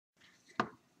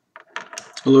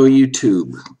Hello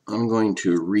YouTube. I'm going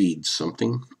to read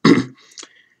something.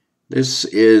 This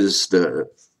is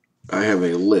I have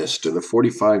a list of the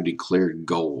 45 declared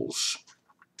goals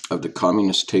of the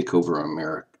communist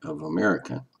takeover of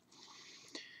America.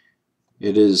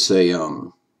 It is it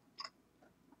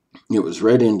was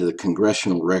read into the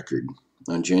congressional record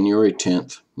on January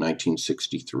 10th,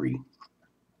 1963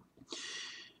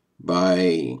 by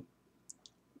a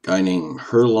guy named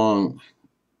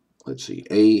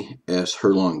A.S.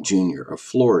 Herlong Jr. of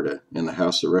Florida in the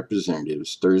House of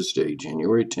Representatives Thursday,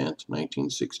 January 10th,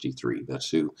 1963.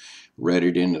 That's who read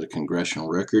it into the congressional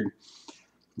record.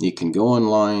 You can go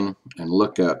online and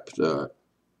look up the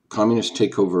Communist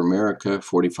Takeover America,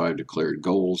 45 Declared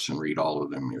Goals, and read all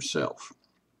of them yourself.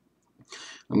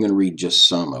 I'm going to read just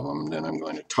some of them, then I'm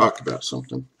going to talk about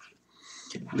something.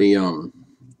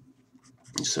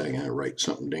 So I'm going to write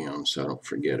something down so I don't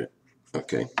forget it.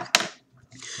 Okay.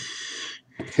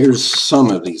 Here's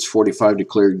some of these 45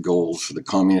 declared goals for the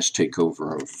communist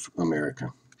takeover of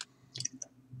America.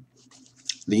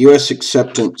 The U.S.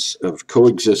 acceptance of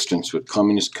coexistence with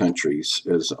communist countries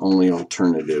as the only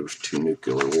alternative to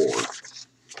nuclear war.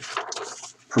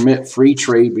 Permit free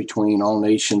trade between all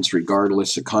nations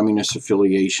regardless of communist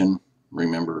affiliation.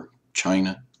 Remember,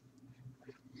 China,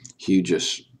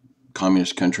 hugest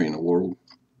communist country in the world.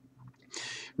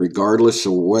 Regardless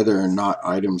of whether or not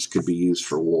items could be used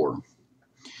for war.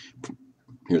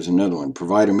 Here's another one.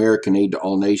 Provide American aid to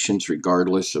all nations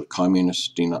regardless of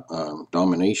communist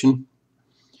domination.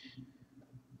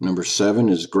 Number 7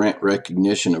 is grant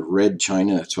recognition of Red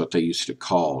China. That's what they used to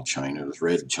call China, was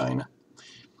Red China.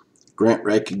 Grant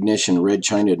recognition of Red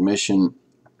China, admission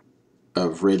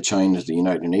of Red China to the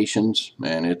United Nations.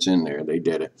 And it's in there. They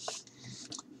did it.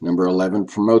 Number 11,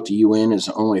 promote the UN as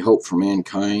the only hope for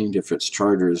mankind. If its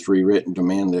charter is rewritten,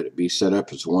 demand that it be set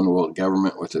up as a one-world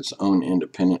government with its own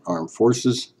independent armed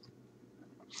forces.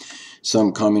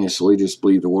 Some communist leaders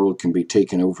believe the world can be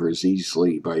taken over as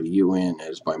easily by the UN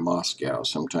as by Moscow.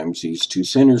 Sometimes these two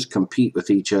centers compete with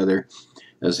each other,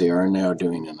 as they are now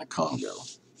doing in the Congo.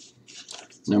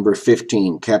 Number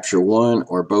 15, capture one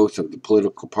or both of the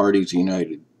political parties in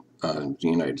the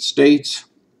United States.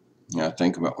 Now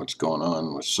think about what's going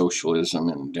on with socialism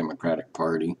and the Democratic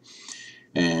Party,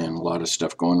 and a lot of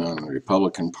stuff going on in the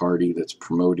Republican Party that's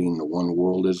promoting the one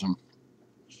worldism.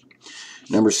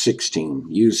 Number 16,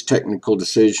 use technical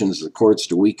decisions of the courts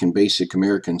to weaken basic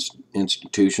American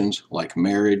institutions like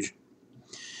marriage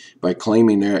by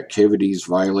claiming their activities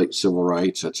violate civil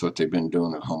rights. That's what they've been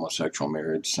doing with homosexual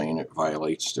marriage, saying it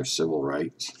violates their civil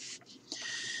rights.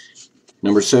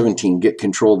 Number 17, get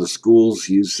control of the schools,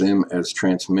 use them as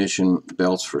transmission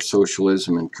belts for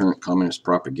socialism and current communist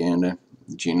propaganda.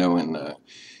 Do you know in the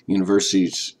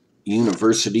universities of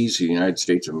the United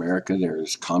States of America,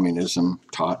 there's communism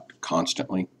taught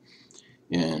constantly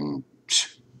in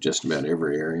just about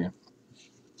every area.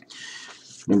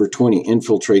 Number 20,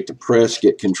 infiltrate the press,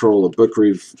 get control of book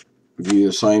review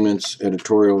assignments,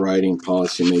 editorial writing,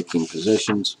 policy-making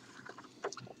positions.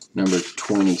 Number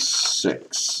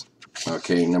 26.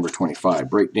 Okay, number 25,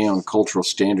 break down cultural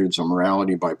standards of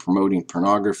morality by promoting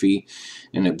pornography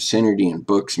and obscenity in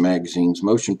books, magazines,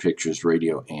 motion pictures,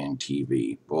 radio, and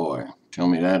TV. Boy, tell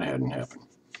me that hadn't happened.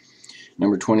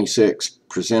 Number 26,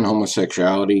 present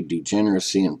homosexuality,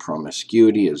 degeneracy, and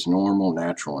promiscuity as normal,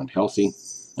 natural, and healthy.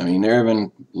 I mean, they're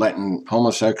even letting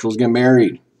homosexuals get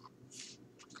married.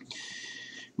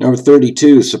 Number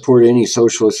 32, support any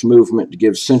socialist movement to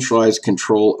give centralized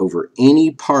control over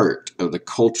any part of the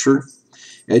culture,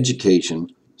 education,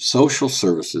 social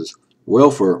services,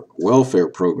 welfare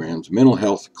programs, mental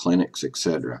health clinics,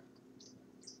 etc.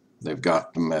 They've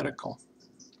got the medical.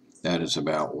 That is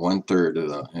about 1/3 of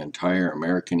the entire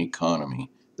American economy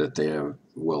that they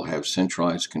will have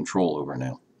centralized control over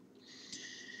now.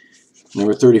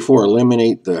 Number 34,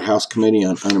 eliminate the House Committee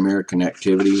on Un-American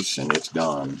Activities, and it's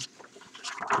gone.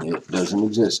 It doesn't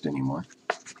exist anymore.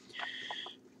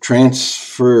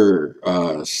 Transfer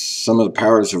some of the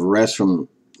powers of arrest from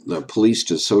the police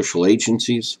to social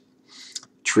agencies.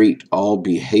 Treat all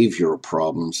behavioral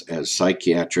problems as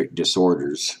psychiatric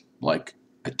disorders, like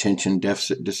attention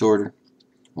deficit disorder,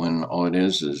 when all it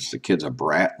is the kid's a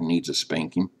brat and needs a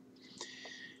spanking.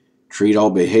 Treat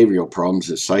all behavioral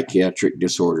problems as psychiatric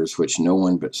disorders which no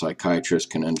one but psychiatrists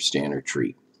can understand or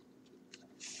treat.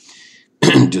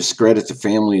 Discredit the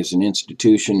family as an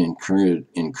institution,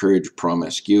 encourage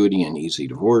promiscuity and easy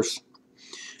divorce.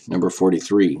 Number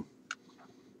 43,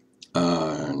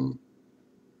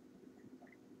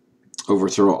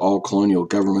 overthrow all colonial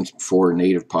governments before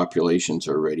native populations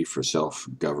are ready for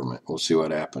self-government. We'll see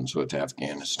what happens with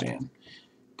Afghanistan.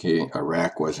 Okay,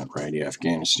 Iraq wasn't ready.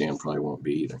 Afghanistan probably won't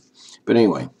be either. But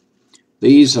anyway,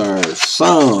 these are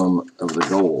some of the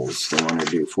goals. They want to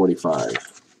do 45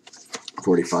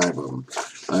 of them.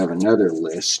 I have another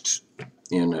list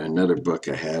in another book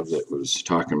I have that was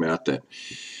talking about that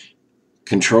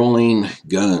controlling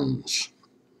guns.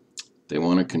 They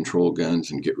want to control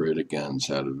guns and get rid of guns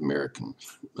out of American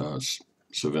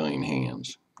civilian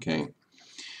hands. Okay.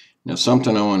 Now,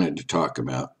 something I wanted to talk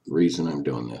about, the reason I'm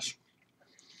doing this,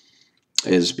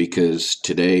 is because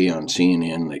today on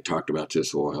CNN, they talked about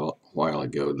this a while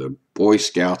ago. The Boy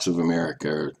Scouts of America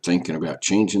are thinking about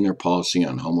changing their policy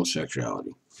on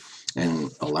homosexuality and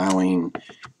allowing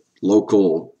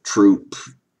local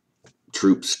troops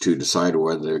to decide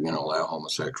whether they're going to allow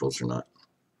homosexuals or not.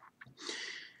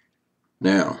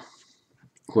 Now,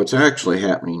 what's actually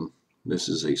happening, this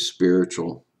is a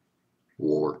spiritual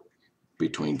war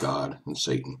between God and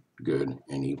Satan, good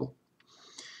and evil.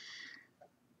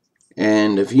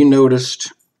 And if you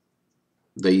noticed,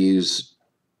 they use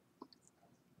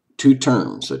two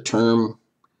terms, a term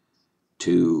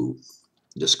to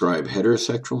describe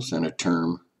heterosexuals and a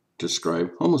term to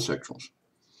describe homosexuals.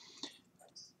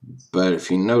 But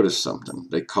if you notice something,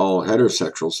 they call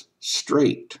heterosexuals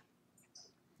straight.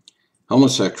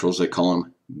 Homosexuals, they call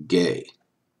them gay.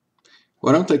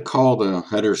 Why don't they call the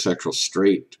heterosexual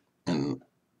straight and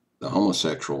the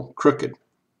homosexual crooked?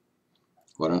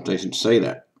 Why don't they say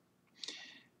that?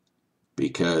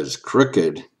 Because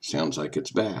crooked sounds like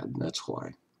it's bad. That's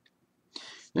why.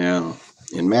 Now,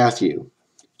 in Matthew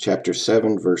chapter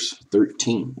 7, verse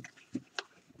 13,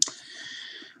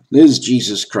 this is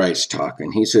Jesus Christ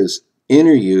talking. He says,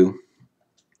 "Enter you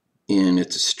in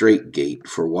at the straight gate,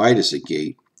 for wide is the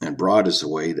gate, and broad is the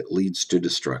way that leads to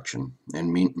destruction,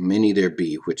 and many there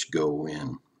be which go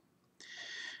in.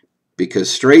 Because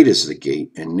straight is the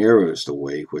gate, and narrow is the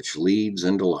way which leads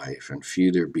unto life, and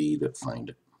few there be that find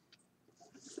it."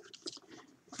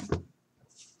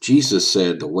 Jesus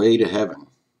said the way to heaven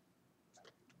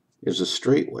is a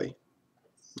straight way,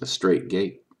 a straight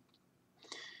gate,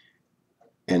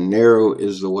 and narrow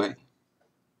is the way.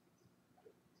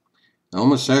 The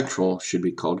homosexual should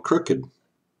be called crooked,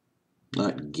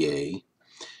 not gay.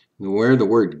 Where the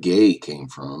word gay came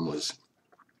from was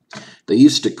they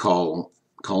used to call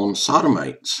them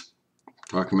sodomites,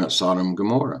 talking about Sodom and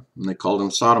Gomorrah, and they called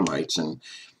them sodomites, and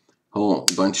a whole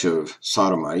bunch of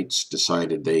sodomites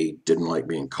decided they didn't like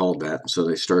being called that, and so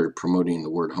they started promoting the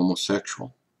word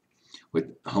homosexual, which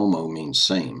homo means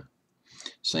same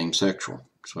sexual,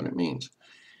 that's what it means.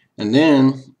 And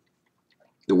then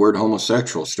the word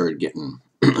homosexual started getting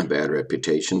a bad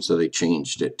reputation, so they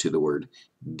changed it to the word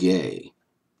gay.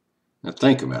 Now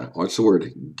think about it. What's the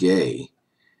word gay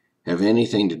have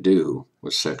anything to do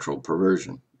with sexual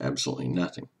perversion? Absolutely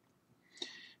nothing.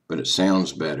 But it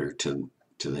sounds better to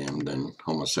them than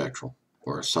homosexual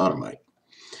or a sodomite.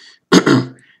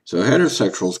 So a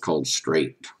heterosexual is called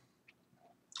straight,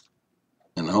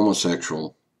 and the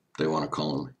homosexual, they want to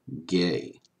call him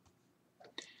gay.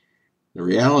 The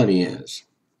reality is,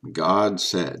 God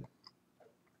said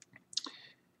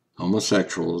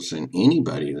homosexuals and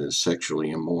anybody that is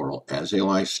sexually immoral as a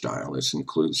lifestyle, this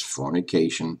includes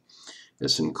fornication,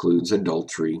 this includes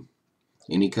adultery,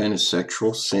 any kind of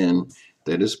sexual sin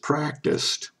that is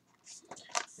practiced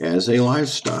as a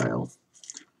lifestyle,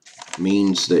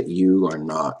 means that you are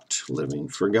not living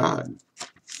for God.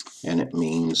 And it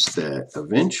means that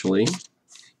eventually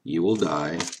you will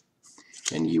die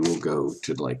and you will go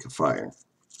to the lake of fire.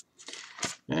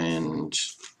 And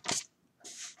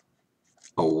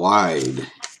a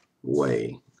wide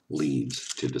way leads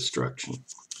to destruction.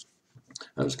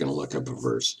 I was going to look up a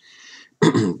verse.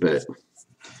 But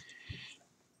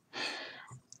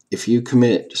if you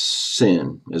commit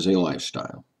sin as a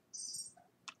lifestyle,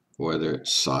 whether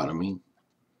it's sodomy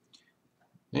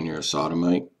and you're a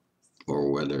sodomite,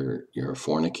 or whether you're a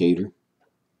fornicator,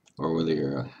 or whether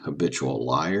you're a habitual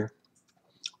liar,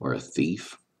 or a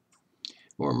thief,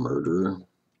 or a murderer,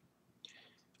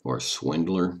 or a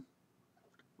swindler,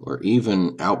 or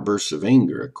even outbursts of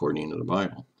anger, according to the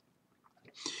Bible.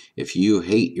 If you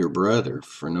hate your brother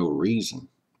for no reason,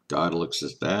 God looks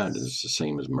at that as the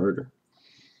same as murder.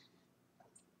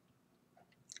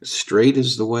 Straight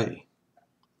is the way,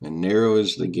 and narrow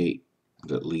is the gate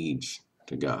that leads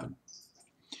to God.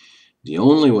 The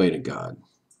only way to God,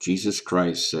 Jesus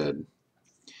Christ said,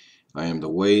 "I am the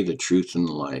way, the truth, and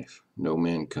the life. No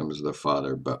man comes to the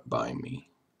Father but by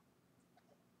me."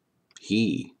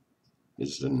 He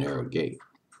is the narrow gate.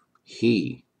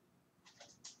 He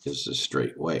is the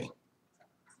straight way.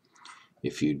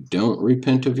 If you don't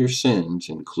repent of your sins,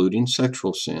 including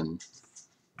sexual sin,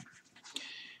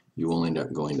 you will end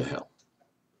up going to hell.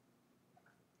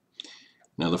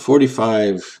 Now, the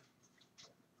 45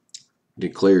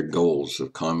 declared goals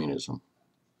of communism,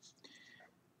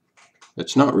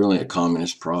 it's not really a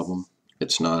communist problem.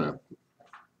 It's not a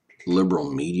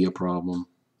liberal media problem.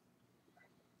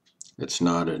 It's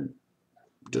not a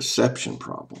deception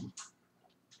problem.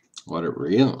 What it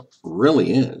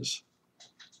really is,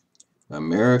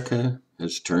 America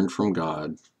has turned from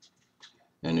God,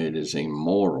 and it is a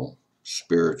moral,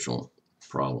 spiritual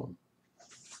problem.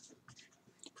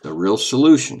 The real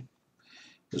solution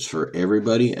is for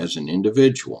everybody as an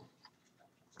individual.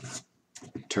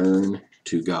 Turn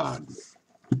to God.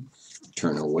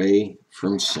 Turn away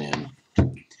from sin,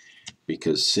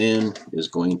 because sin is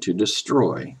going to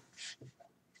destroy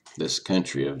this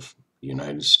country of the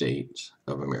United States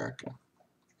of America.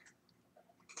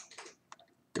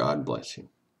 God bless you.